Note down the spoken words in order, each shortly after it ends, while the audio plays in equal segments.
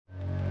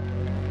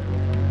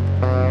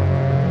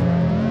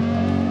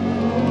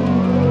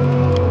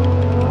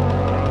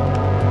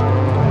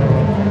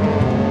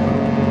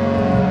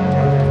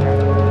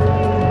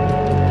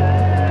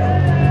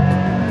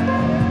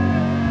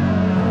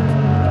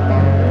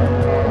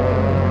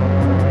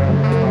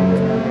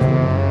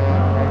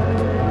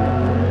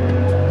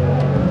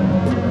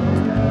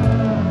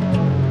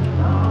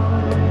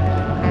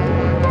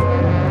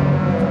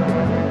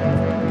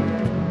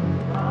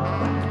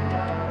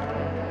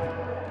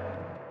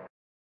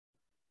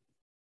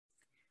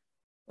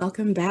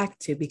Welcome back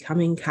to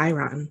Becoming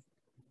Chiron,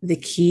 the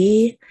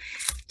key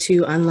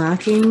to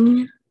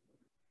unlocking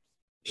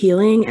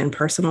healing and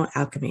personal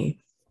alchemy.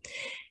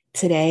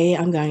 Today,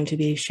 I'm going to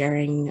be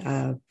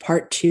sharing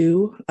part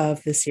two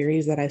of the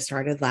series that I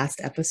started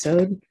last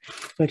episode,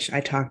 which I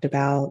talked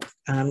about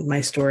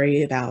my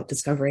story about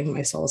discovering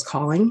my soul's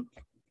calling.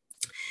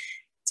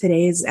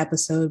 Today's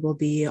episode will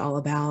be all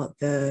about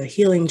the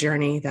healing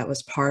journey that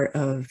was part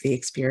of the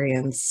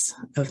experience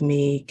of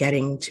me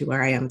getting to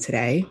where I am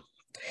today.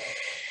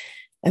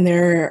 And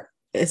there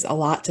is a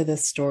lot to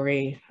this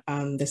story.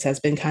 This has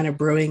been kind of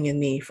brewing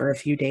in me for a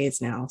few days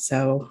now.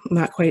 So I'm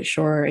not quite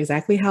sure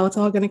exactly how it's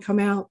all going to come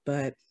out,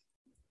 but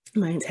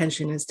my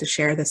intention is to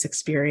share this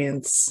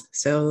experience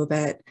so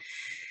that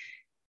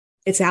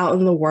it's out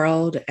in the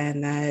world,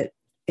 and that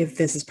if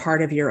this is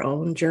part of your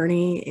own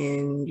journey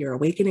in your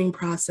awakening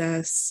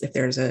process, if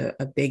there's a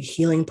big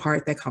healing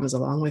part that comes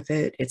along with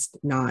it, it's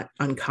not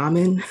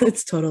uncommon.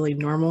 It's totally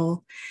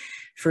normal.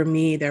 For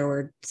me, there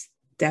were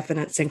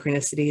definite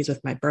synchronicities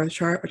with my birth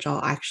chart, which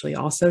I'll actually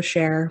also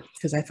share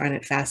because I find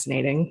it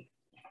fascinating.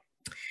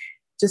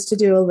 Just to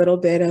do a little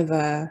bit of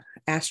a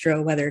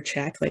astro weather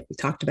check, like we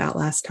talked about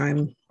last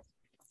time.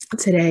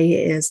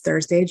 Today is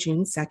Thursday,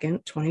 June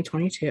 2nd,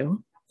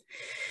 2022.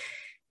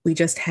 We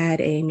just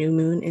had a new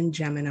moon in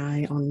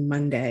Gemini on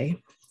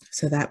Monday.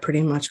 So that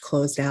pretty much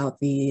closed out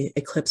the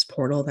eclipse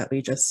portal that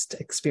we just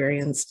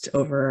experienced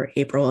over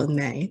April and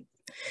May.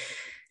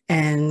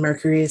 And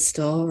Mercury is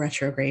still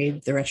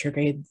retrograde. The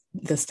retrograde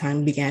this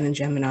time began in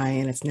Gemini,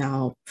 and it's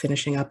now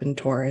finishing up in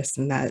Taurus.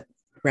 And that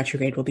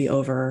retrograde will be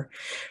over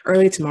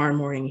early tomorrow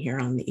morning here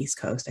on the East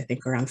Coast, I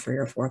think around 3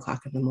 or 4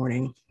 o'clock in the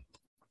morning.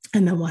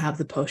 And then we'll have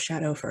the post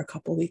shadow for a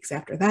couple weeks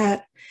after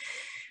that,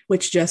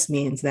 which just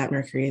means that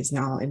Mercury is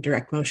now in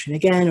direct motion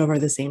again over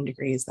the same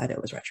degrees that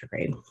it was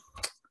retrograde.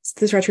 So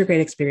this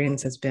retrograde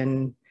experience has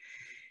been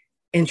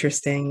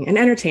interesting and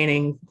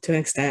entertaining to an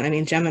extent. I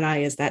mean,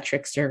 Gemini is that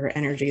trickster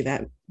energy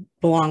that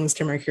belongs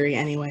to Mercury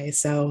anyway.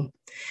 So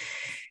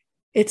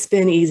it's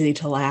been easy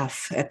to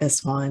laugh at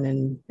this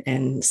one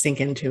and sink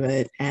into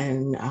it.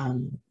 And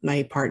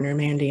my partner,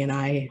 Mandy, and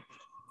I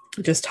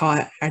just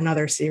taught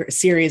another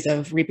series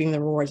of Reaping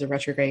the Rewards of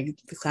Retrograde,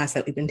 the class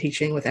that we've been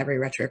teaching with every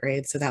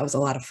retrograde. So that was a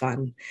lot of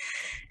fun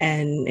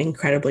and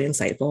incredibly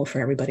insightful for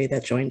everybody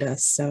that joined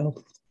us.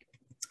 So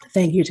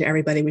thank you to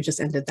everybody. We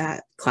just ended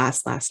that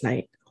class last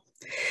night.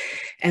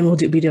 And we'll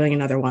be doing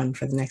another one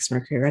for the next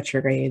Mercury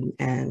retrograde.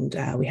 And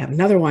we have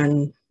another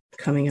one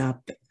coming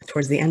up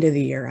towards the end of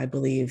the year, I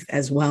believe,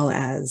 as well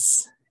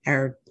as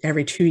our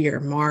every 2-year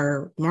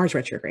Mars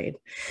retrograde.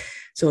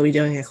 So we'll be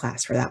doing a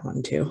class for that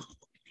one too.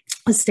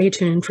 Stay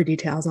tuned for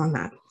details on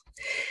that.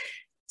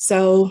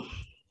 So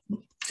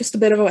just a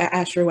bit of an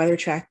astro weather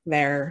check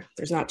there.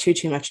 There's not too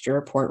much to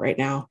report right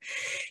now.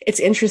 It's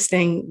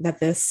interesting that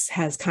this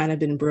has kind of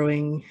been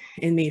brewing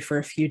in me for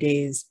a few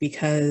days,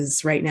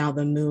 because right now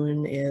the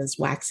moon is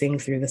waxing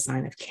through the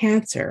sign of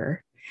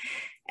Cancer,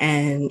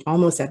 and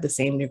almost at the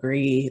same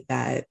degree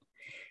that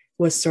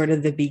was sort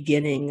of the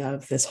beginning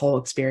of this whole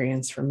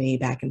experience for me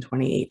back in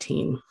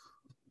 2018.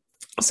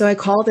 So I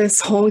call this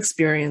whole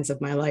experience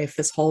of my life,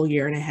 this whole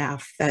year and a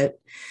half, that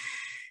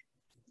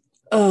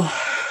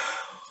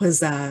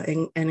was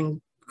an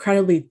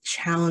incredibly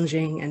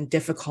challenging and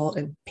difficult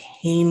and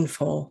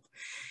painful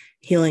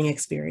healing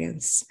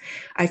experience.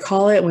 I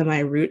call it when my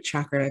root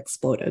chakra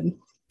exploded.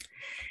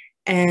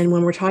 And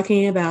when we're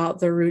talking about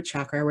the root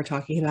chakra, we're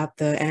talking about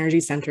the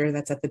energy center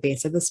that's at the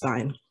base of the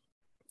spine.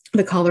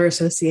 The color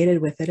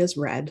associated with it is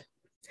red.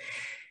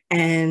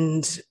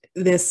 And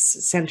this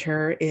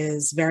center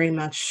is very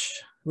much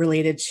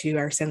related to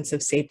our sense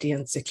of safety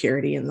and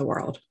security in the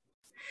world.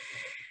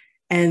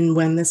 And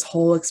when this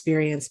whole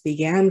experience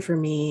began for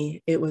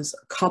me, it was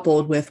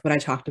coupled with what I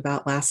talked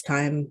about last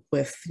time,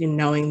 with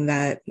knowing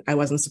that I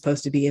wasn't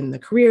supposed to be in the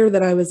career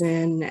that I was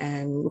in,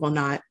 and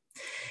not,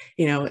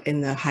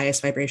 in the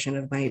highest vibration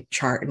of my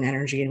chart and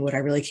energy and what I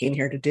really came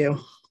here to do.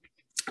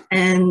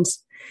 And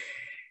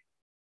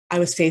I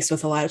was faced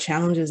with a lot of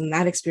challenges in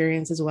that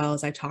experience as well,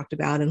 as I talked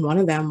about. And one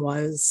of them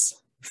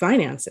was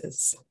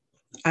finances.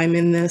 I'm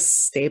in this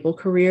stable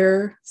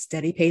career,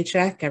 steady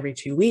paycheck every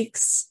 2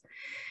 weeks,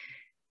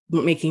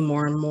 making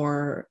more and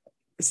more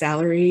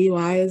salary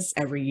wise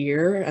every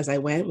year as I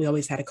went. We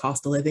always had a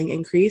cost of living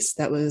increase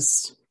that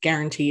was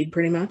guaranteed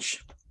pretty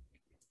much.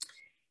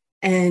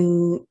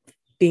 And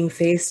being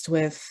faced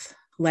with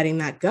letting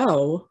that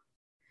go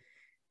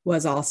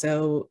was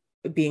also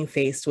being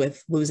faced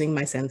with losing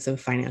my sense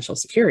of financial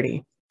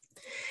security,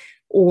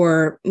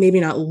 or maybe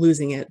not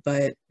losing it,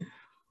 but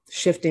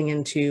shifting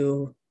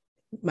into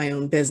my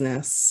own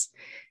business.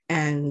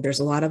 And there's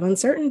a lot of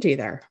uncertainty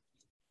there.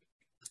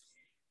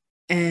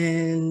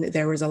 And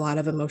there was a lot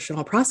of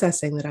emotional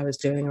processing that I was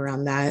doing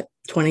around that.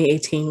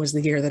 2018 was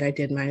the year that I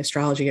did my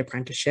astrology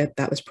apprenticeship.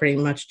 That was pretty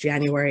much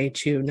January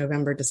to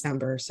November,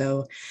 December.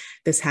 So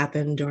this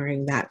happened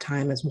during that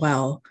time as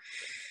well,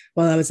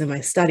 while I was in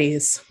my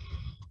studies.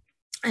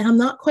 And I'm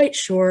not quite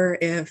sure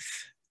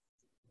if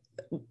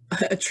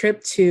a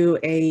trip to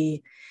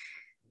a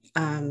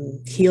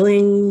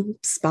healing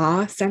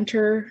spa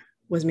center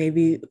was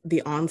maybe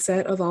the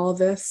onset of all of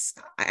this.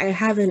 I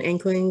have an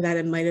inkling that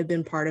it might have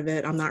been part of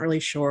it. I'm not really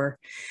sure.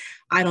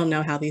 I don't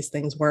know how these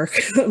things work,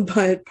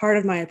 but part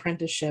of my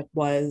apprenticeship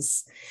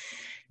was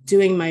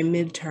doing my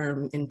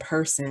midterm in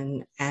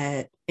person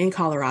in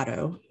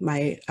Colorado.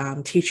 My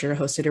teacher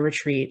hosted a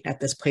retreat at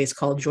this place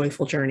called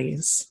Joyful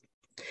Journeys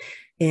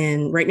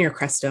right near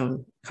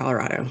Crestone,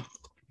 Colorado.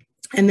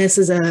 And this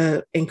is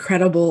a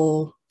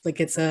incredible,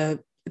 it's a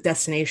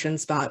destination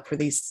spot for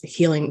these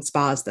healing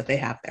spas that they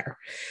have there,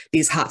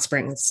 these hot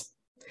springs.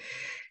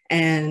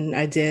 And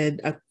I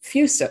did a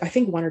few, I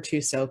think 1 or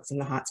 2 soaks in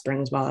the hot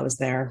springs while I was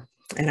there.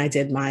 And I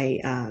did my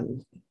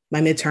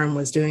midterm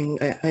was doing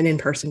an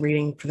in-person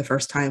reading for the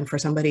first time for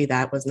somebody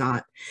that was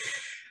not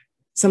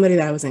somebody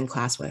that I was in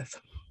class with.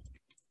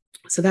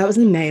 So that was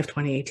in May of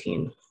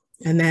 2018.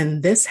 And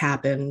then this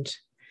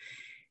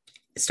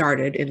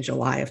started in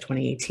July of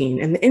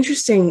 2018. And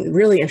the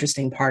really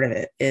interesting part of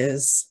it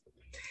is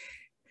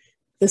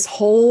this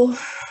whole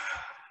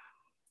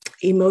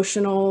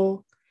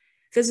emotional,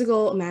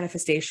 physical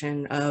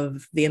manifestation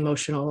of the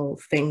emotional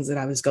things that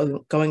I was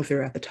going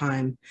through at the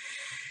time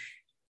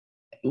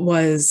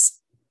was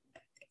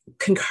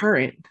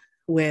concurrent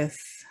with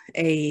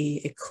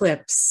a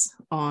eclipse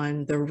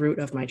on the root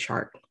of my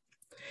chart.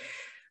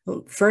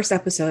 First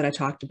episode, I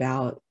talked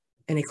about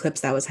an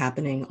eclipse that was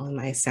happening on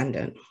my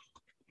ascendant.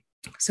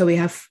 So we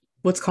have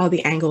what's called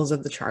the angles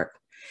of the chart.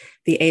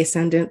 The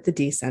ascendant, the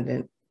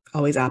descendant,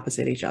 always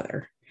opposite each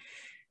other.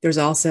 There's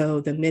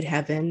also the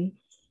midheaven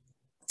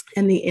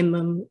and the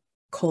imum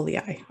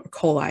colii, or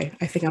coli.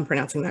 I think I'm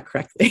pronouncing that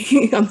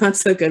correctly. I'm not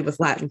so good with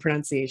Latin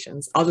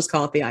pronunciations. I'll just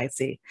call it the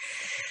IC.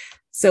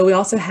 So we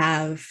also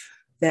have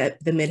the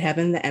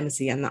midheaven, the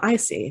MC, and the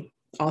IC,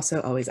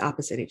 also always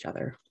opposite each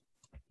other.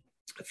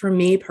 For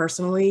me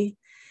personally,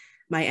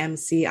 my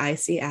MC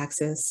IC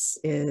axis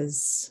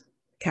is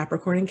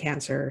Capricorn and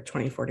Cancer,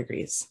 24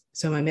 degrees.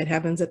 So my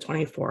midheaven's at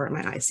 24, and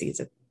my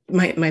IC's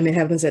my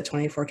midheaven's at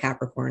 24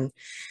 Capricorn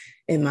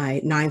in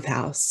my 9th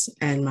house,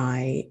 and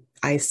my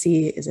IC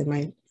is in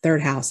my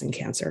 3rd house in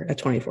Cancer at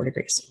 24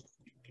 degrees.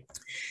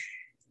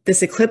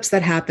 This eclipse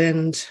that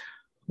happened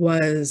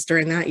was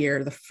during that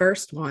year, the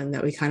first one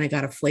that we kind of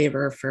got a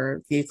flavor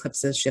for the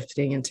eclipses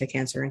shifting into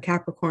Cancer and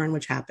Capricorn,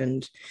 which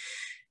happened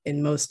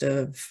in most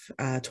of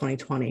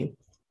 2020,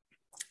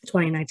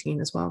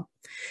 2019 as well.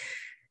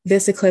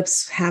 This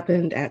eclipse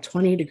happened at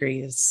 20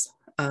 degrees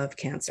of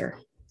Cancer.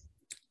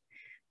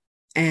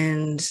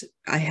 And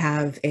I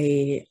have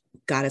a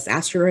goddess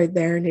asteroid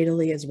there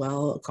natally as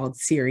well, called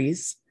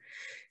Ceres,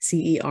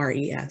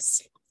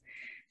 Ceres.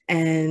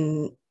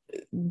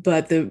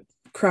 But the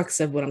crux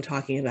of what I'm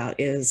talking about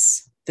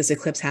is this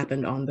eclipse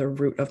happened on the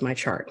root of my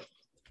chart.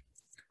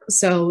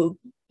 So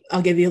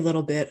I'll give you a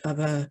little bit of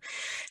a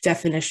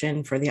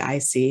definition for the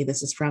IC.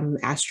 This is from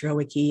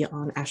AstroWiki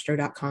on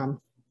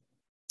astro.com.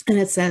 And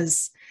it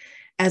says,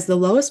 as the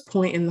lowest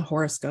point in the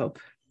horoscope,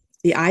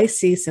 the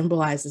IC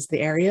symbolizes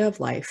the area of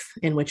life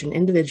in which an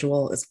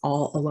individual is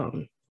all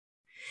alone.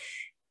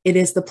 It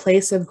is the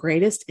place of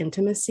greatest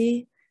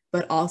intimacy,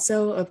 but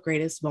also of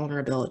greatest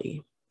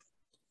vulnerability.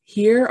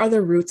 Here are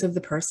the roots of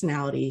the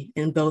personality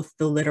in both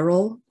the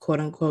literal, quote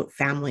unquote,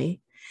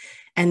 family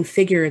and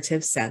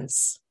figurative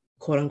sense,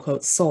 quote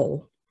unquote,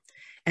 soul,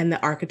 and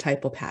the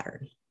archetypal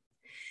pattern.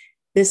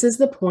 This is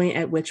the point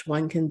at which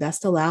one can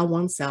best allow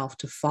oneself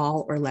to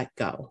fall or let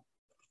go.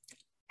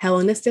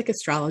 Hellenistic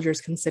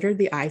astrologers considered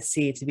the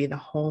IC to be the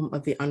home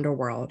of the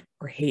underworld,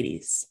 or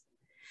Hades.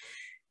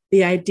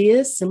 The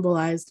ideas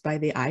symbolized by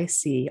the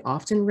IC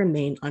often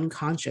remain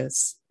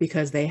unconscious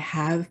because they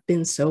have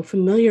been so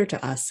familiar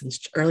to us since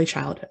early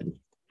childhood.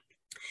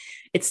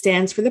 It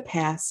stands for the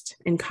past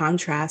in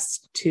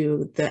contrast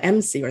to the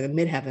MC, or the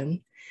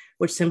midheaven,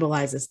 which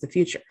symbolizes the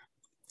future.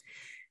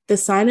 The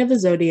sign of the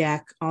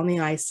zodiac on the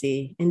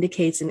IC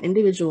indicates an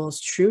individual's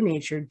true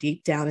nature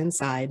deep down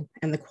inside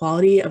and the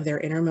quality of their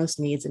innermost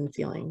needs and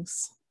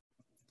feelings.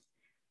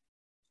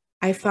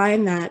 I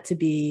find that to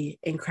be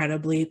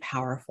incredibly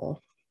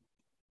powerful.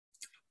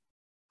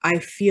 I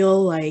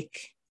feel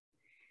like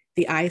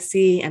the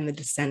IC and the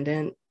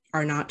descendant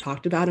are not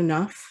talked about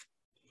enough.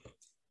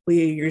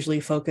 We usually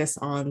focus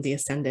on the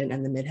ascendant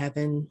and the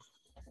midheaven.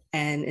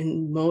 And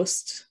in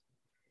most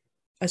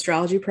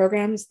astrology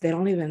programs, they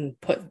don't even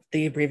put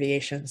the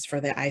abbreviations for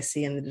the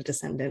IC and the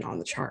descendant on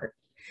the chart.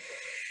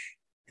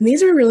 And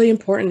these are really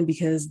important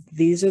because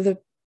these are the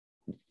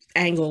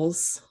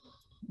angles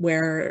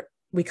where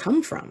we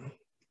come from.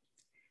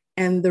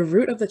 And the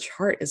root of the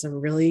chart is a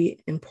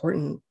really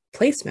important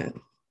placement.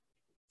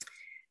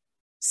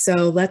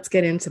 So let's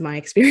get into my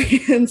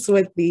experience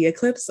with the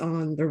eclipse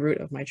on the root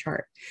of my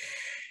chart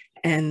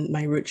and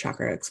my root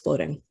chakra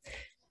exploding.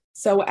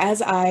 So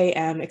as I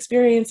am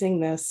experiencing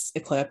this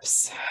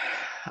eclipse,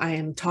 I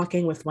am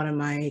talking with one of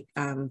my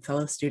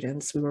fellow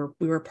students. We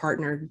were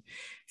partnered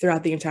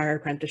throughout the entire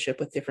apprenticeship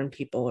with different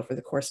people over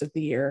the course of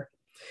the year.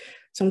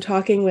 So I'm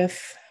talking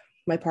with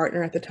my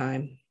partner at the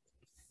time,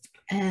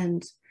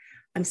 and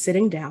I'm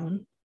sitting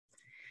down,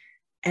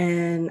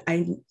 and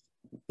I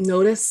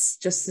notice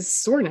just this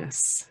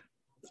soreness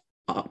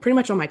pretty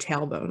much on my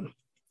tailbone.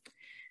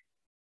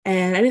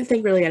 And I didn't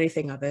think really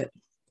anything of it.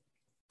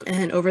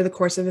 And over the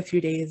course of a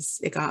few days,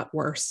 it got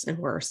worse and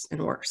worse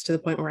and worse to the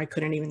point where I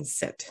couldn't even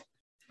sit.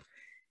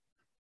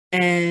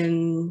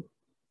 And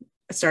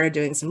I started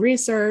doing some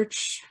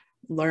research,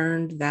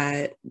 learned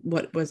that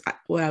what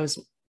I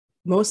was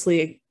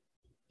mostly,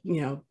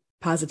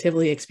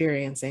 positively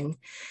experiencing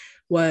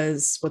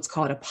was what's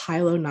called a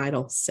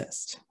pilonidal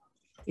cyst.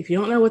 If you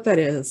don't know what that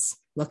is,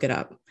 look it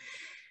up.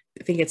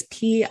 I think it's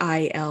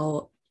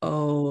Pilonidal.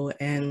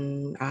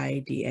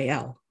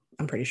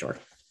 I'm pretty sure.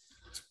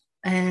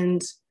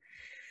 And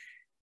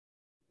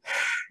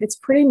it's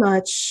pretty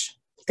much,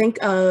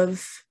 think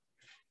of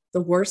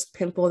the worst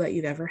pimple that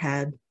you've ever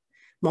had,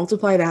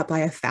 multiply that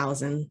by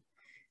 1,000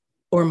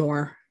 or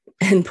more,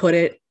 and put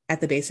it at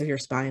the base of your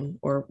spine,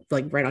 or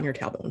like right on your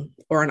tailbone,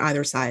 or on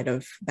either side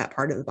of that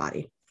part of the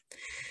body.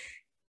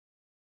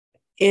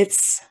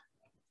 It's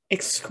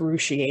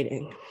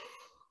excruciating.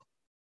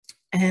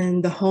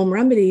 And the home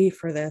remedy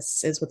for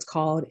this is what's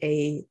called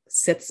a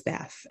sitz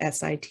bath,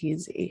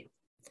 SITZ,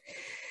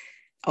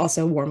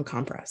 also warm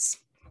compress.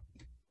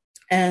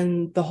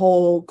 And the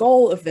whole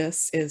goal of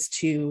this is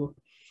to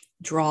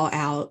draw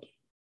out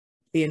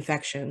the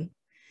infection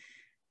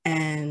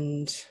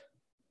and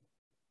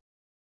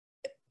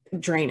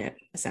drain it,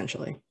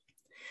 essentially.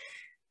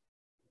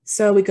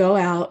 So we go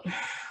out,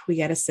 we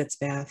get a sitz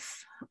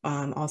bath,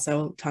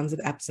 also tons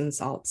of Epsom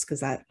salts, because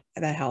that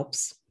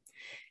helps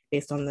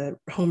based on the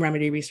home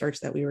remedy research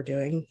that we were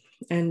doing,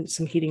 and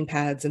some heating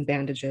pads and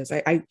bandages.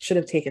 I should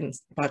have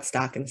bought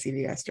stock in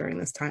CVS during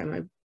this time.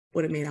 I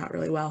would have made out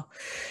really well.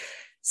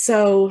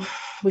 So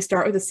we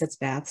start with the sitz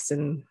baths,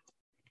 and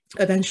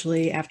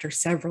eventually, after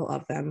several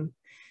of them,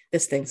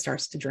 this thing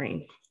starts to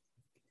drain.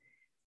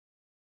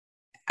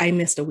 I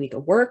missed a week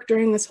of work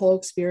during this whole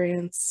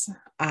experience.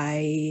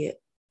 When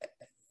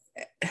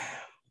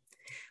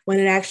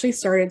it actually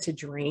started to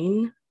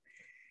drain,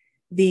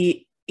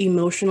 the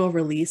emotional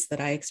release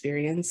that I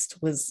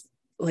experienced was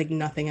like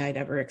nothing I'd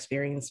ever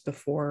experienced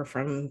before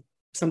from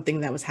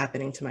something that was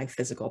happening to my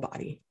physical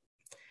body.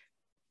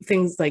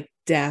 Things like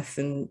death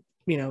and,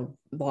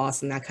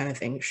 loss and that kind of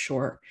thing,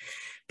 sure.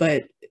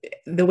 But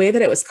the way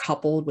that it was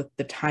coupled with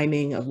the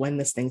timing of when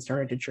this thing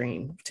started to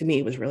drain, to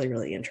me, was really,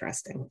 really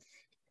interesting.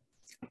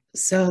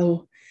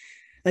 So,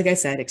 like I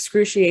said,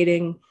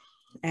 excruciating,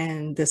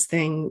 and this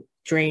thing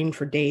drained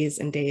for days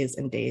and days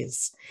and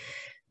days.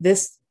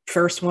 This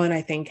first one,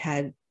 I think,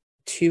 had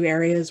 2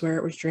 areas where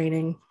it was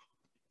draining.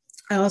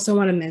 I also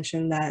want to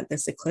mention that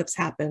this eclipse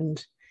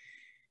happened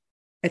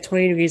at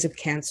 20 degrees of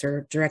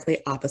Cancer, directly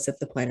opposite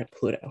the planet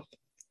Pluto.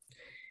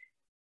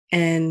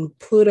 And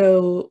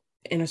Pluto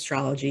in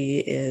astrology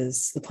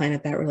is the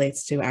planet that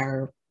relates to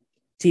our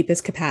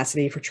deepest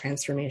capacity for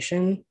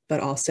transformation, but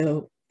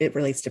also it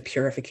relates to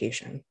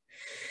purification.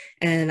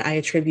 And I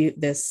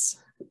attribute this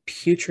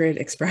putrid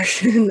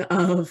expression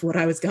of what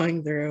I was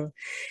going through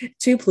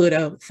to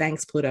Pluto.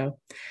 Thanks, Pluto.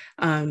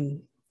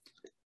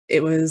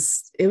 It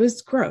was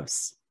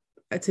gross.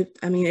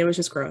 It was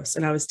just gross.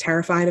 And I was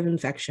terrified of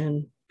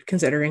infection,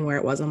 considering where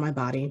it was on my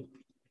body.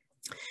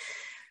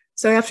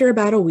 So after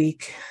about a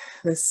week,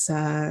 it's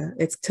to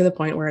the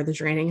point where the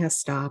draining has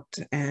stopped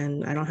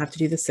and I don't have to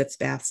do the sitz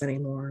baths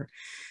anymore.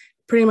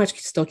 Pretty much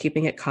still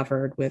keeping it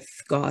covered with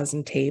gauze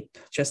and tape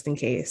just in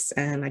case.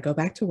 And I go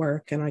back to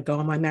work and I go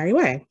on my merry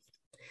way.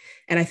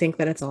 And I think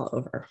that it's all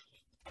over.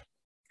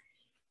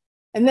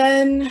 And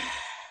then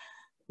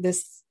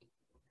this,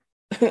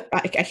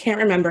 I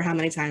can't remember how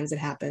many times it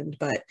happened,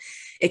 but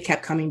it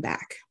kept coming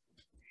back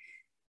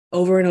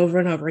over and over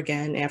and over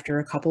again. After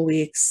a couple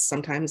weeks,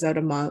 sometimes out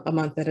a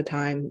month at a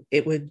time,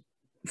 it would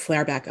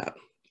flare back up.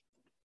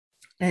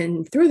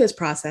 And through this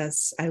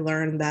process, I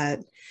learned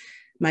that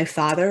my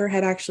father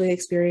had actually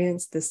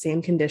experienced the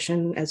same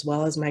condition, as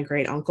well as my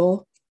great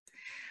uncle.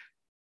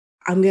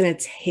 I'm going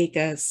to take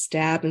a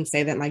stab and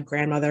say that my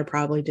grandmother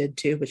probably did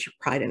too, but she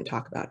probably didn't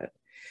talk about it.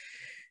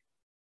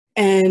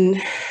 And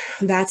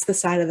that's the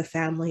side of the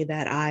family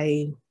that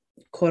I,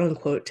 quote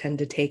unquote, tend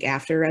to take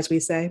after, as we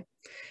say.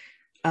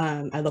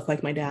 I look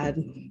like my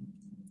dad.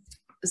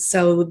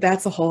 So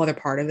that's a whole other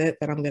part of it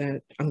that I'm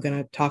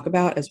gonna talk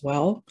about as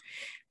well,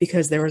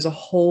 because there was a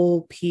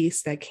whole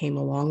piece that came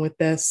along with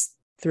this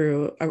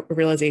through a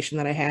realization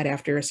that I had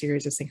after a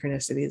series of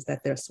synchronicities,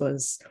 that this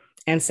was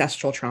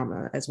ancestral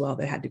trauma as well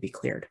that had to be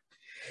cleared.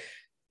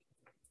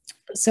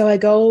 So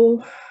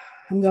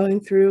I'm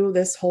going through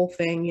this whole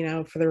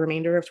thing, for the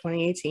remainder of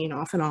 2018,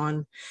 off and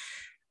on.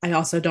 I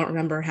also don't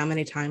remember how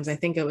many times. I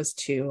think it was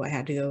 2. I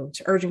had to go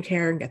to urgent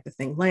care and get the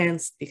thing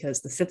lanced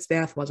because the sitz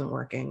bath wasn't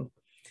working.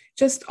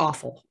 Just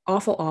awful,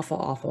 awful, awful,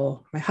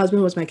 awful. My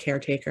husband was my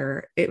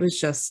caretaker. It was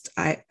just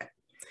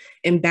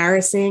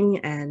embarrassing,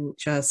 and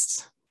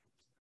just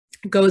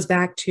goes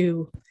back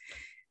to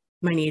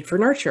my need for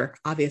nurture,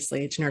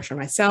 obviously, to nurture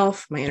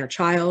myself, my inner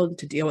child,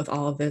 to deal with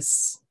all of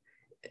this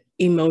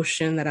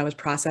emotion that I was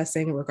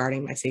processing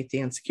regarding my safety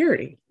and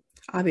security.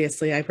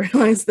 Obviously, I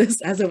realized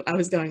this as I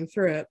was going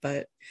through it,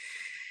 but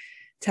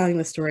telling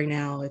the story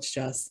now, it's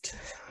just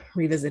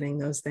revisiting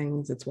those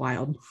things. It's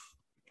wild.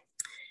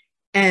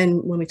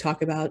 And when we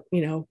talk about,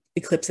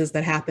 eclipses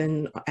that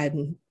happen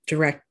and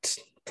direct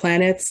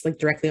planets, like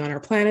directly on our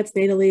planets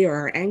natally or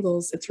our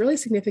angles, it's really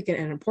significant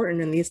and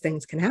important, and these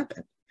things can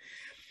happen.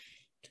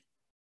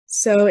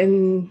 So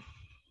in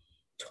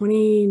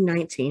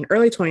 2019,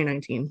 early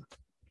 2019,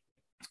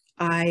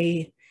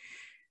 I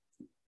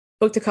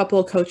booked a couple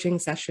of coaching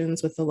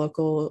sessions with the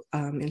local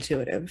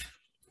intuitive.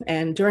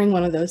 And during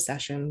one of those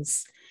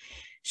sessions,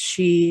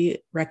 she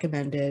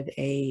recommended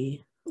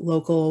a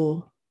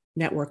local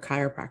network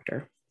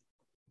chiropractor.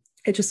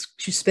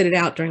 She spit it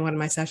out during one of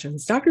my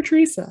sessions, Dr.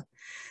 Teresa.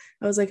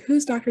 I was like,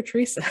 who's Dr.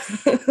 Teresa?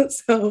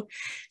 So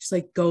she's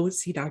like, go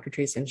see Dr.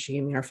 Teresa, and she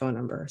gave me her phone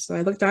number. So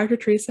I looked Dr.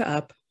 Teresa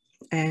up,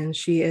 and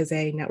she is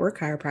a network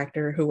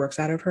chiropractor who works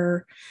out of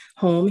her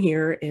home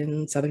here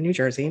in Southern New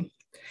Jersey.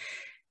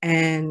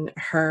 And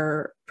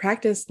her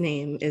practice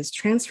name is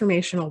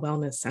Transformational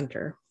Wellness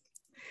Center.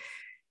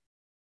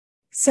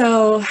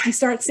 So I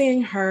start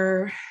seeing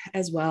her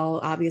as well.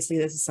 Obviously,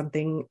 this is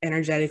something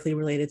energetically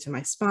related to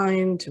my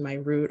spine, to my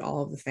root,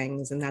 all of the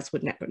things. And that's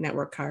what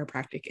network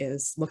chiropractic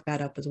is. Look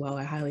that up as well.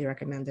 I highly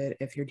recommend it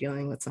if you're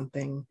dealing with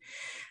something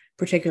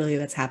particularly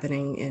that's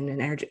happening in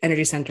an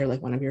energy center,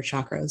 like one of your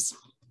chakras.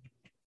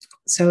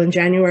 So in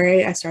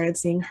January, I started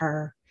seeing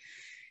her,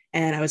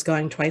 and I was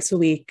going twice a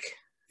week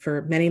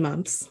for many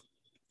months.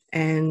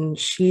 And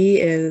she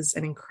is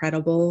an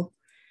incredible,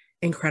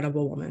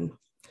 incredible woman.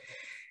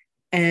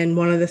 And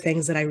one of the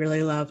things that I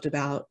really loved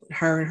about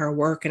her and her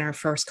work in our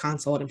first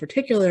consult in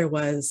particular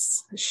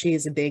was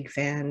she's a big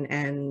fan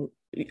and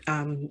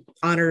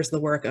honors the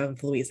work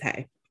of Louise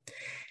Hay.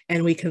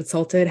 And we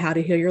consulted how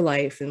to heal your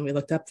life, and we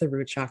looked up the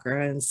root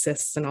chakra and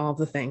cysts and all of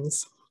the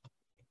things.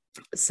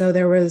 So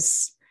there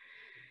was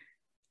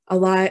a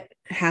lot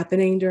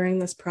happening during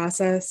this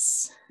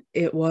process.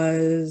 It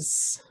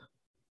was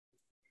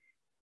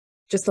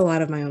just a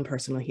lot of my own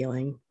personal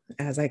healing.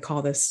 As I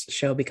call this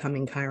show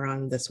Becoming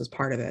Chiron, this was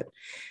part of it.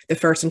 The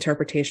first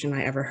interpretation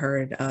I ever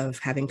heard of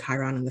having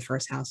Chiron in the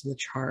first house of the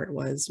chart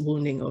was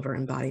wounding over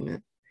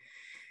embodiment.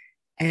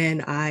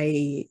 And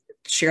I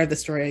shared the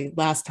story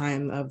last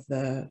time of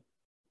the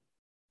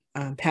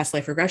past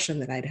life regression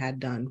that I'd had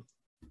done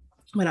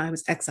when I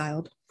was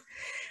exiled.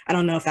 I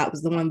don't know if that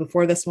was the one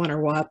before this one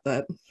or what,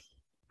 but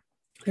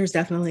there's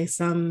definitely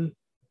some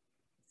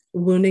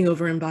wounding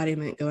over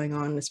embodiment going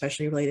on,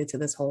 especially related to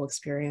this whole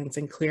experience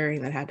and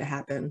clearing that had to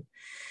happen.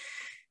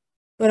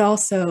 But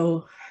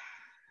also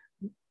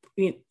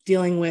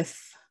dealing with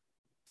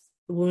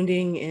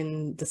wounding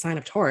in the sign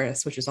of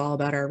Taurus, which is all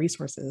about our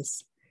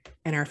resources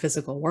and our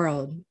physical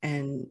world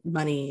and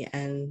money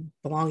and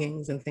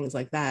belongings and things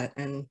like that.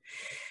 And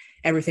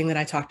everything that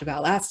I talked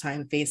about last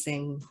time,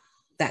 facing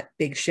that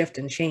big shift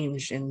and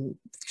change and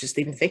just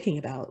even thinking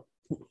about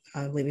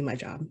leaving my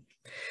job.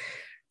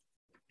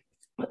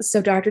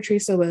 So Dr.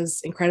 Teresa was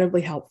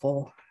incredibly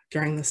helpful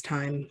during this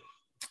time.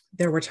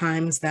 There were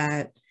times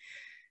that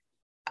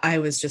I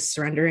was just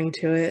surrendering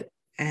to it,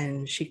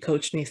 and she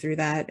coached me through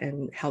that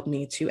and helped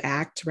me to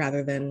act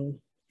rather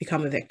than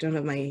become a victim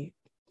of my,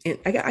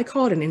 I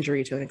call it an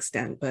injury to an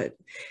extent, but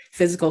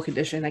physical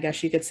condition, I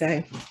guess you could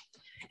say,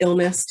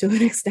 illness to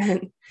an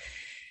extent.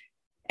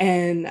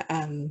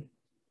 And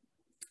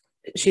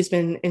she's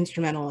been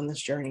instrumental in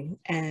this journey,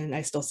 and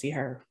I still see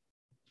her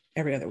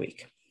every other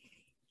week,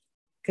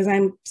 because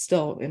I'm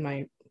still in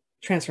my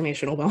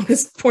transformational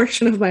wellness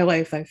portion of my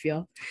life, I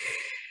feel.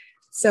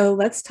 So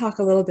let's talk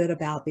a little bit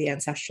about the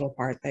ancestral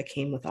part that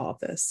came with all of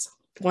this.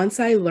 Once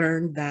I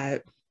learned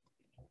that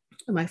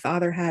my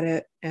father had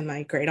it and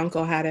my great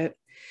uncle had it,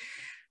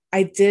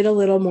 I did a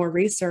little more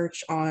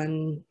research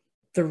on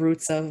the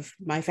roots of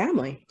my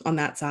family on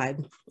that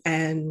side.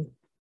 And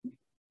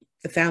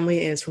the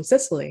family is from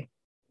Sicily.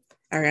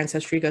 Our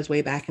ancestry goes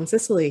way back in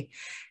Sicily.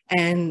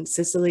 And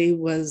Sicily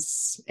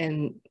was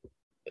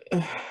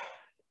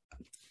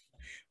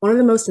one of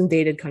the most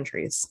invaded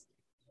countries.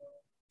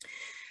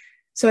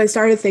 So I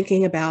started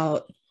thinking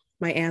about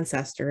my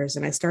ancestors,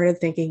 and I started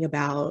thinking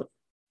about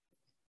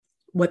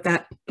what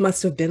that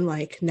must have been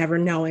like, never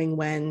knowing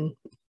when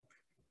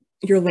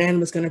your land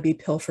was going to be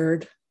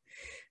pilfered,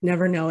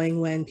 never knowing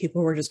when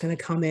people were just going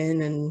to come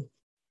in and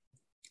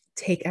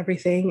take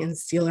everything and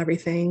steal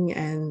everything,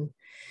 and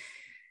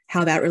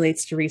how that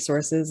relates to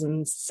resources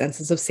and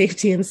senses of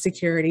safety and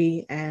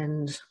security.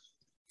 And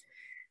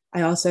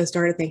I also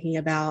started thinking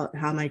about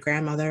how my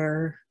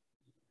grandmother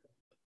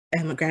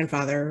and my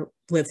grandfather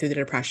lived through the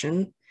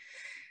Depression.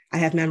 I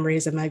have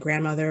memories of my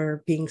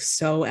grandmother being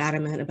so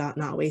adamant about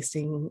not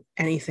wasting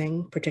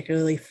anything,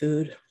 particularly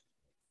food.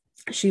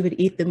 She would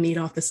eat the meat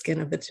off the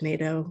skin of the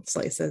tomato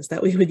slices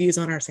that we would use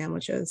on our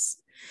sandwiches.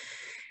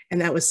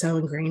 And that was so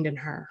ingrained in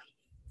her.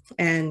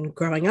 And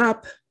growing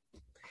up,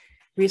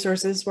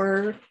 resources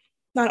were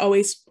not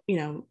always,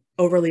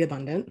 overly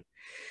abundant.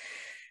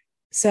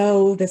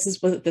 So this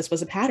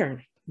was a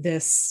pattern.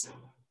 This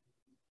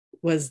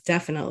was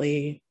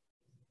definitely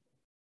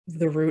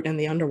the root and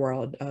the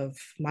underworld of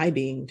my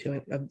being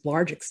to a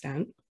large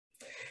extent.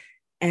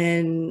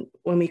 And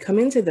when we come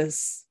into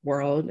this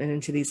world and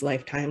into these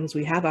lifetimes,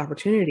 we have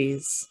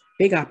opportunities,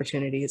 big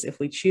opportunities, if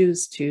we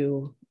choose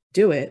to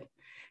do it,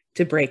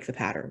 to break the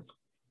pattern.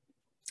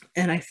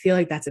 And I feel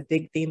like that's a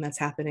big theme that's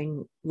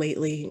happening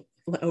lately.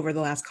 Over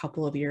the last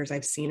couple of years,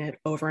 I've seen it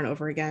over and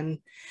over again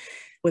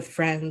with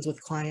friends,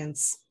 with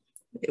clients.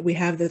 We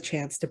have the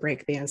chance to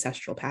break the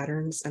ancestral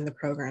patterns and the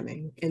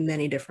programming in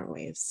many different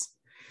ways.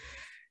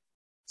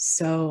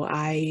 So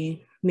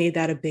I made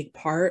that a big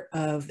part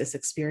of this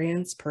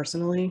experience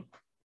personally.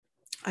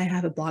 I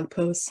have a blog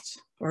post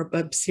or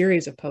a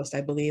series of posts,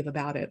 I believe,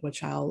 about it,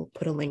 which I'll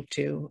put a link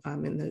to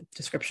in the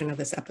description of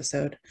this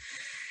episode.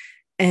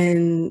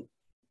 And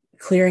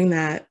clearing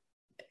that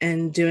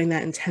and doing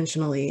that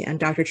intentionally. And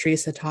Dr.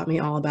 Teresa taught me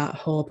all about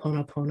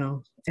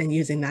Ho'oponopono and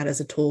using that as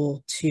a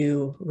tool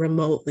to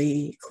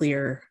remotely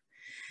clear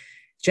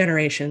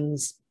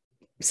generations,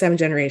 7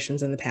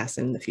 generations in the past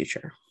and in the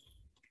future.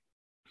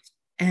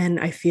 And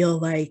I feel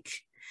like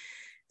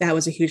that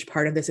was a huge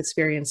part of this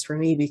experience for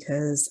me,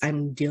 because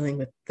I'm dealing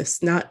with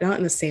this, not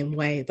in the same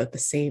way, but the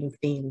same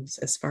themes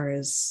as far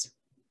as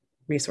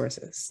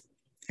resources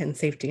and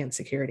safety and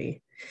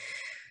security.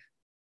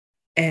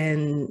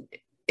 And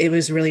it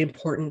was really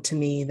important to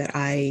me that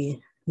I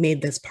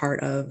made this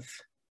part of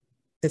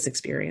this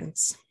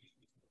experience.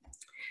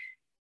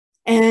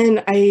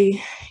 And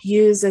I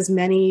used as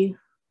many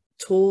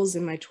tools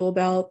in my tool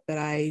belt that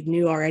I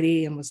knew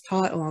already and was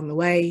taught along the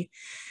way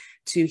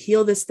to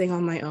heal this thing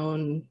on my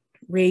own.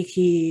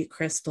 Reiki,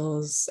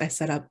 crystals. I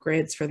set up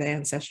grids for the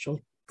ancestral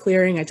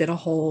clearing. I did a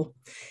whole,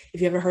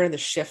 if you ever heard of the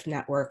Shift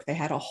Network, they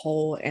had a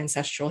whole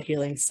ancestral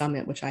healing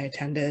summit, which I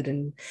attended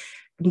and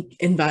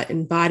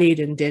embodied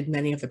and did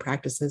many of the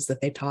practices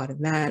that they taught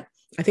in that.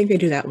 I think they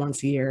do that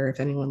once a year. If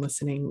anyone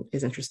listening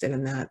is interested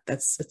in that,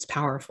 it's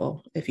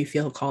powerful. If you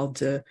feel called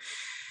to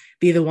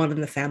be the one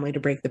in the family to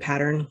break the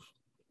pattern,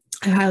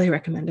 I highly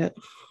recommend it.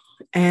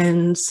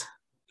 And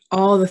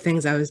all the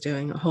things I was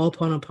doing,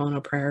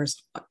 Ho'oponopono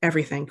prayers,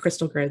 everything,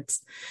 crystal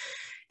grids,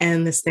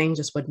 and this thing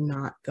just would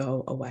not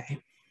go away.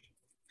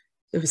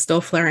 It was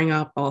still flaring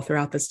up all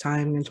throughout this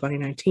time in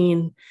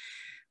 2019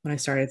 when I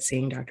started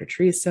seeing Dr.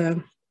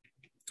 Teresa.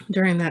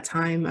 During that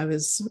time, I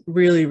was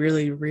really,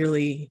 really,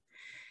 really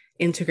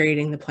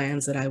integrating the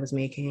plans that I was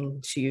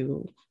making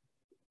to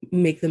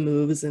make the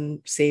moves and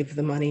save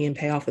the money and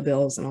pay off the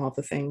bills and all of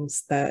the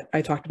things that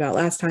I talked about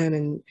last time,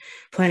 and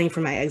planning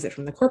for my exit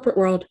from the corporate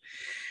world.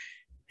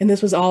 And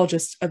this was all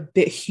just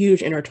a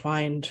huge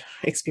intertwined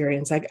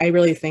experience. I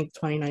really think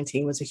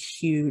 2019 was a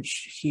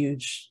huge,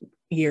 huge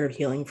year of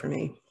healing for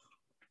me.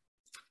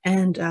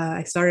 And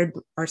I started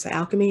Arsa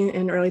Alchemy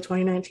in early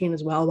 2019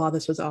 as well. While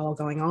this was all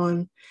going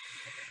on,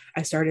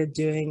 I started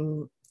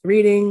doing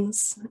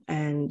readings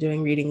and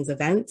doing readings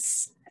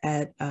events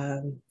at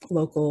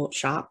local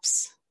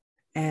shops,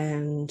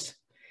 and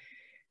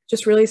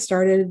just really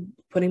started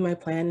putting my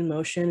plan in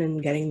motion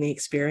and getting the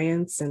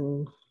experience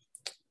and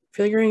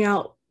figuring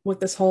out what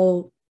this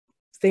whole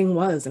thing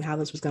was and how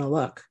this was going to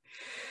look.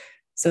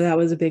 So that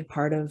was a big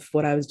part of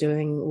what I was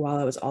doing while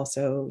I was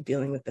also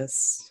dealing with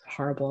this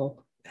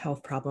horrible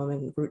health problem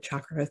and root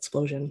chakra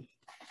explosion.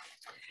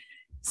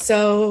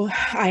 So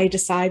I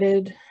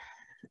decided,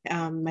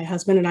 my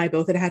husband and I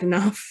both had had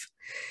enough.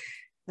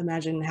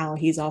 Imagine how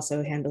he's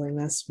also handling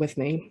this with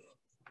me.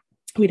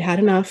 We'd had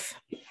enough,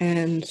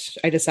 and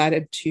I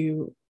decided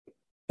to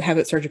have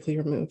it surgically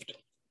removed.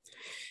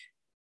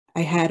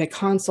 I had a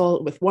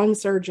consult with one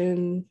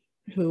surgeon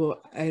who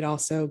I'd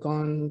also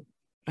gone,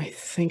 I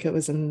think it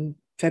was in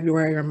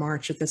February or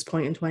March at this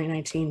point in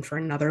 2019, for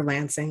another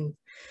lancing.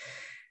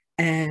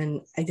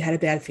 And I had a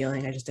bad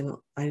feeling.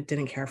 I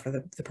didn't care for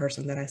the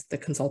person that I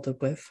consulted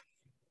with.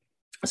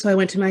 So I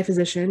went to my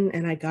physician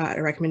and I got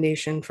a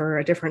recommendation for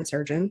a different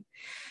surgeon.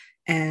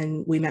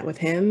 And we met with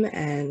him,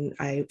 and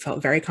I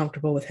felt very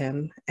comfortable with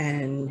him.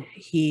 And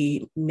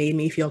he made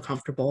me feel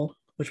comfortable,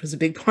 which was a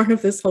big part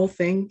of this whole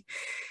thing.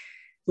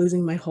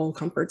 Losing my whole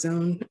comfort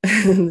zone,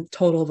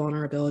 total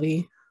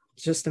vulnerability,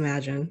 just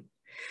imagine.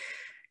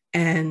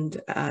 And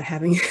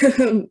having,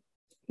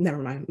 never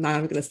mind, not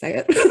even going to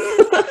say it.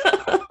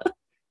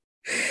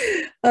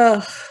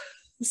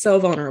 So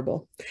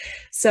vulnerable.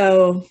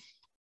 So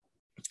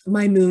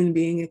my moon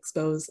being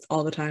exposed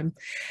all the time.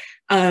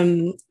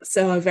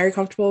 So I'm very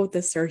comfortable with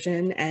this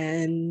surgeon.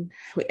 And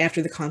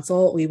after the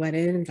consult, we went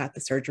in and got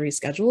the surgery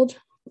scheduled.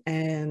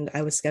 And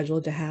I was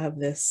scheduled to have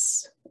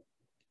this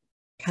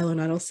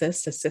pilonidal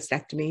cyst, a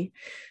cystectomy,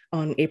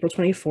 on April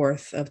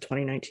 24th of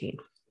 2019.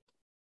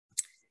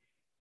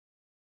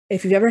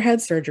 If you've ever had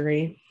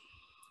surgery,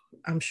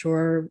 I'm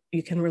sure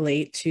you can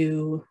relate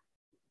to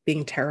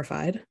being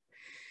terrified.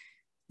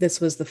 This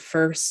was the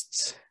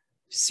first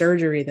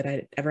surgery that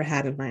I'd ever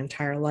had in my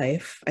entire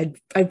life.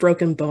 I'd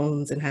broken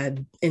bones and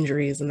had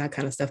injuries and that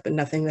kind of stuff, but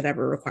nothing that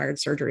ever required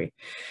surgery.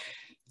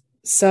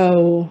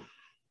 So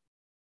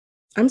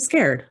I'm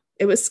scared.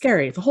 It was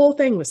scary. The whole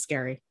thing was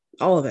scary,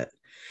 all of it.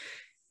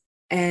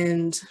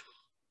 And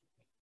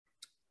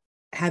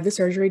had the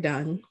surgery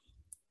done.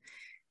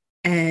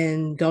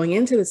 And going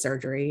into the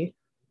surgery,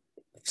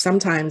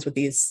 sometimes with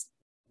these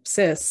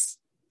cysts,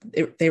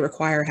 they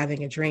require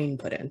having a drain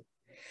put in.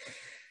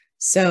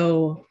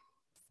 So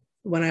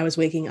when I was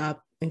waking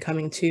up and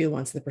coming to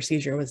once the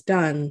procedure was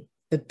done,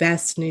 the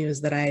best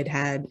news that I had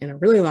had in a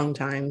really long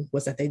time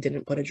was that they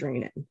didn't put a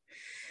drain in,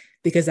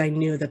 because I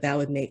knew that that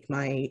would make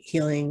my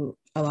healing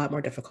a lot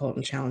more difficult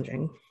and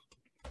challenging.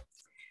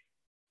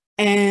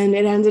 And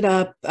it ended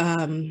up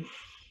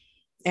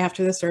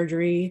after the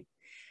surgery,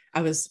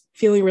 I was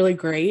feeling really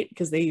great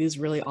because they use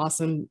really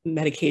awesome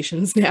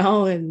medications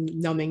now and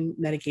numbing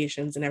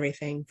medications and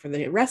everything. For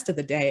the rest of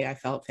the day, I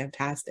felt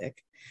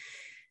fantastic.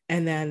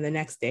 And then the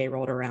next day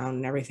rolled around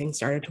and everything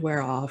started to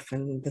wear off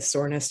and the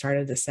soreness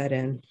started to set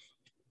in.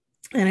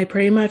 And I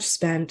pretty much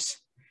spent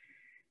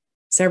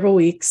several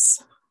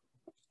weeks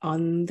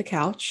on the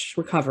couch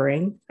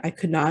recovering. I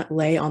could not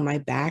lay on my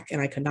back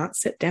and I could not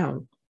sit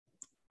down.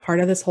 Part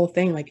of this whole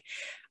thing, like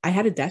I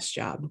had a desk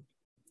job.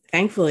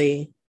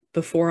 Thankfully,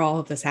 before all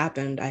of this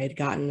happened, I had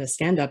gotten a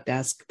stand-up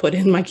desk put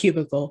in my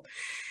cubicle.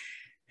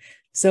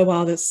 So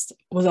while this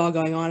was all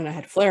going on and I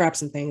had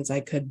flare-ups and things, I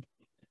could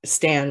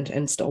stand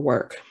and still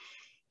work.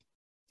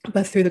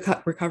 But through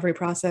the recovery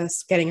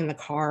process, getting in the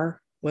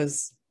car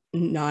was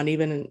not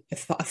even a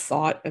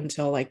thought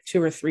until like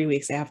 2 or 3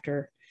 weeks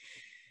after,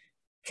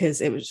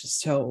 because it was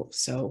just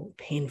so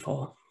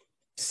painful,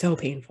 so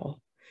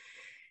painful.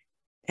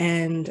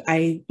 And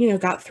I,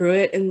 got through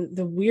it. And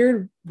the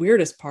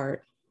weirdest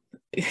part,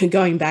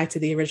 going back to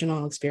the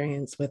original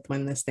experience with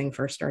when this thing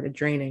first started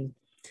draining,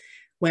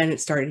 when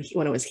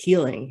it was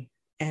healing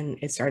and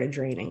it started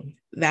draining,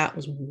 that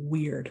was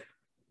weird.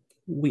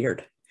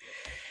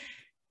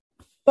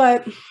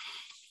 But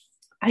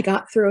I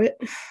got through it.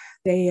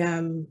 They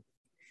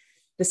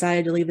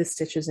decided to leave the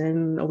stitches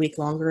in a week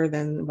longer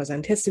than was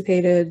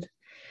anticipated.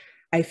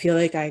 I feel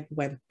like I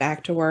went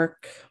back to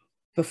work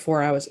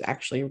before I was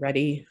actually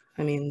ready.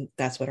 I mean,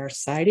 that's what our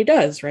society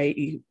does, right?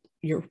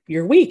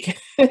 You're weak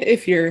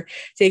if you're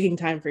taking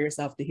time for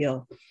yourself to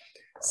heal.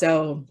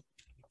 So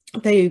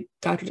the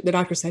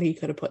doctor said he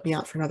could have put me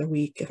out for another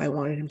week if I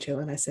wanted him to.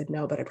 And I said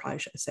no, but I probably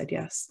should have said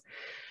yes.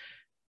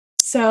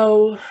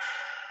 So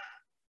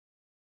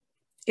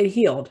it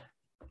healed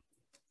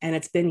and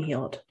it's been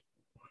healed.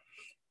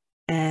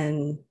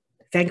 And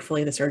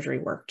thankfully the surgery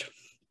worked.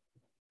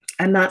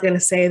 I'm not going to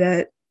say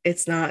that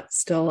it's not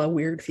still a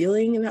weird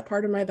feeling in that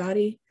part of my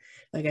body.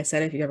 Like I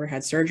said, if you've ever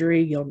had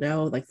surgery, you'll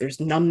know like there's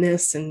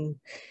numbness and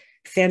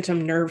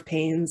phantom nerve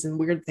pains and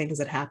weird things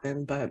that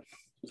happen. But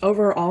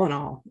overall in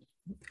all,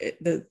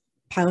 the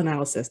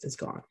pilonidal cyst is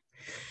gone.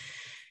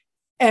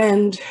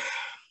 And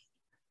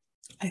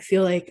I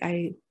feel like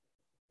I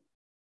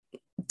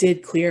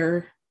did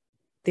clear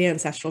the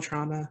ancestral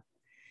trauma.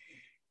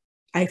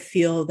 I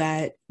feel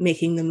that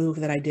making the move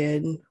that I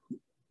did,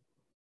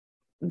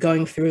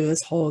 going through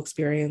this whole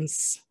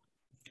experience,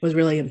 was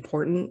really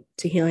important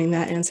to healing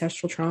that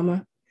ancestral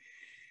trauma,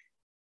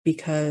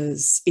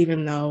 because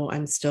even though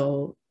I'm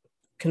still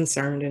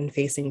concerned and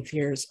facing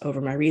fears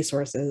over my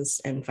resources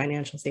and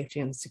financial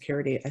safety and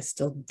security, I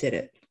still did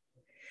it.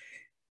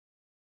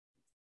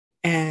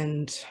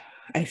 And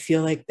I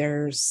feel like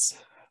there's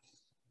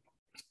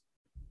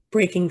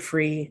breaking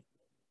free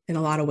in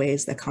a lot of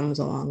ways that comes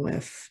along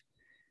with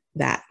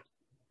that.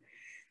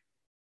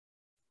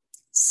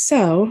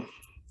 So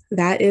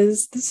that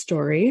is the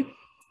story.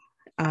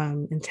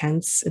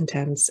 Intense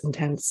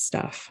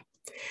stuff.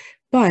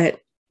 But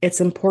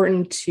it's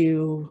important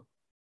to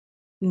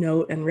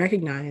note and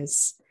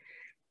recognize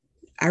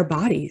our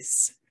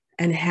bodies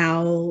and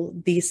how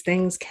these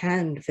things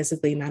can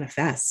physically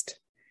manifest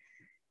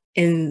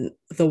in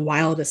the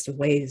wildest of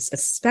ways,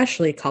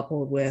 especially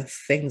coupled with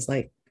things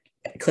like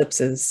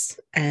eclipses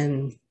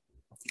and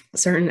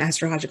certain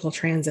astrological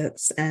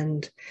transits,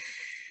 and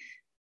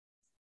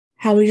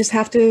how we just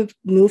have to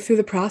move through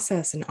the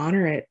process and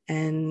honor it.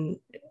 And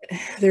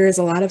there is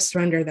a lot of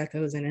surrender that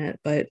goes in it,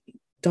 but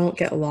don't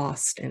get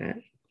lost in it.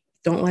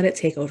 Don't let it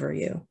take over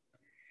you.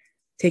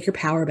 Take your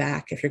power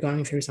back if you're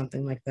going through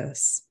something like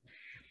this.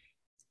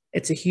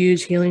 It's a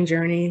huge healing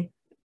journey.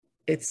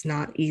 It's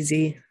not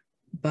easy,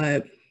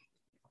 but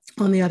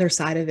on the other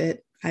side of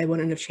it, I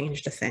wouldn't have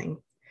changed a thing.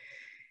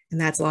 And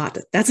that's a lot.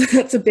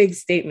 That's a big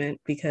statement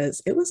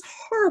because it was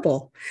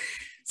horrible.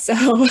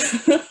 So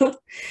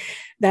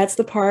that's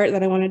the part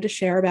that I wanted to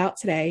share about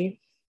today.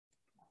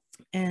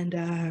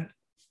 And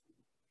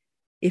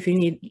if you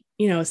need,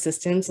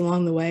 assistance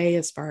along the way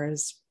as far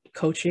as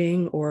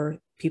coaching or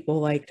people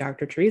like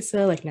Dr.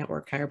 Teresa, like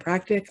Network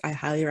Chiropractic, I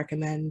highly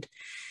recommend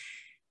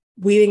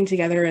weaving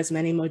together as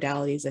many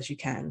modalities as you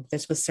can.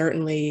 This was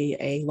certainly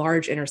a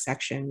large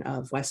intersection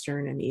of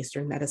Western and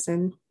Eastern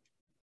medicine.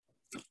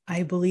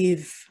 I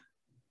believe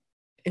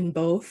in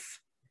both,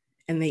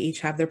 and they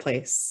each have their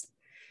place.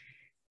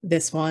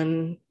 This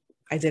one,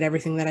 I did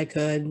everything that I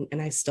could,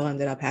 and I still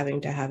ended up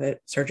having to have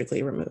it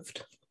surgically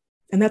removed.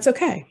 And that's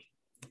okay.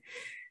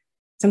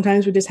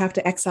 Sometimes we just have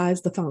to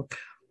excise the funk.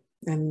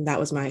 And that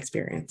was my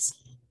experience.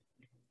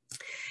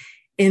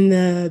 In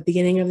the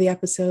beginning of the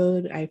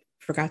episode, I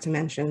forgot to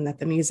mention that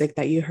the music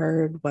that you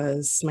heard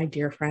was my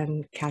dear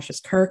friend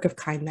Cassius Kirk of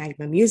Kind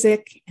Magma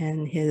Music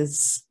and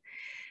his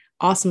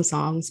awesome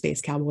song,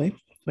 Space Cowboy,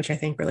 which I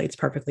think relates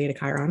perfectly to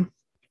Chiron.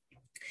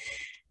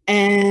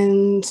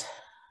 And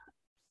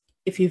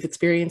if you've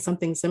experienced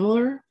something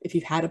similar, if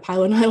you've had a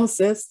pilonidal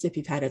cyst, if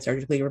you've had it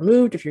surgically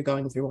removed, if you're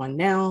going through one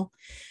now,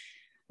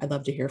 I'd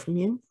love to hear from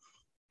you.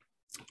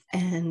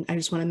 And I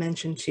just want to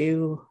mention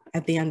too,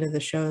 at the end of the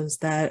shows,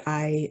 that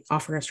I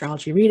offer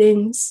astrology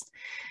readings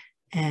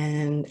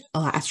and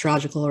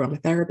astrological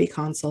aromatherapy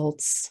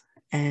consults,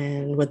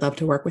 and would love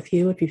to work with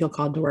you if you feel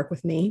called to work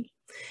with me.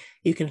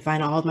 You can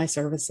find all of my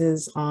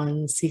services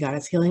on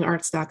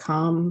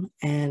SeaGoddessHealingArts.com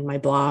and my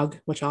blog,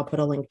 which I'll put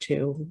a link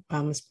to,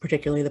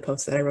 particularly the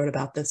post that I wrote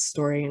about this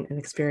story and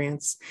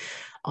experience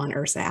on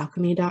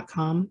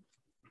UrsAalchemy.com.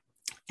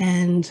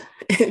 And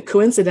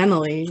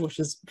coincidentally, which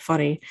is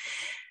funny,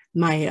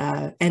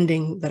 my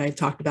ending that I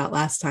talked about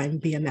last time,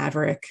 Be a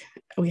Maverick,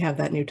 we have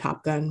that new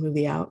Top Gun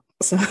movie out.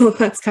 So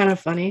that's kind of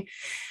funny.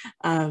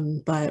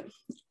 But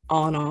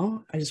all in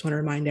all, I just want to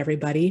remind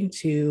everybody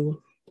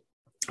to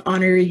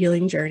honor your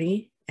healing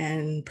journey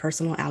and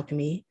personal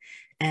alchemy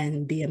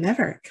and be a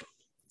maverick.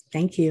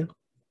 Thank you.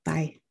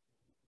 Bye.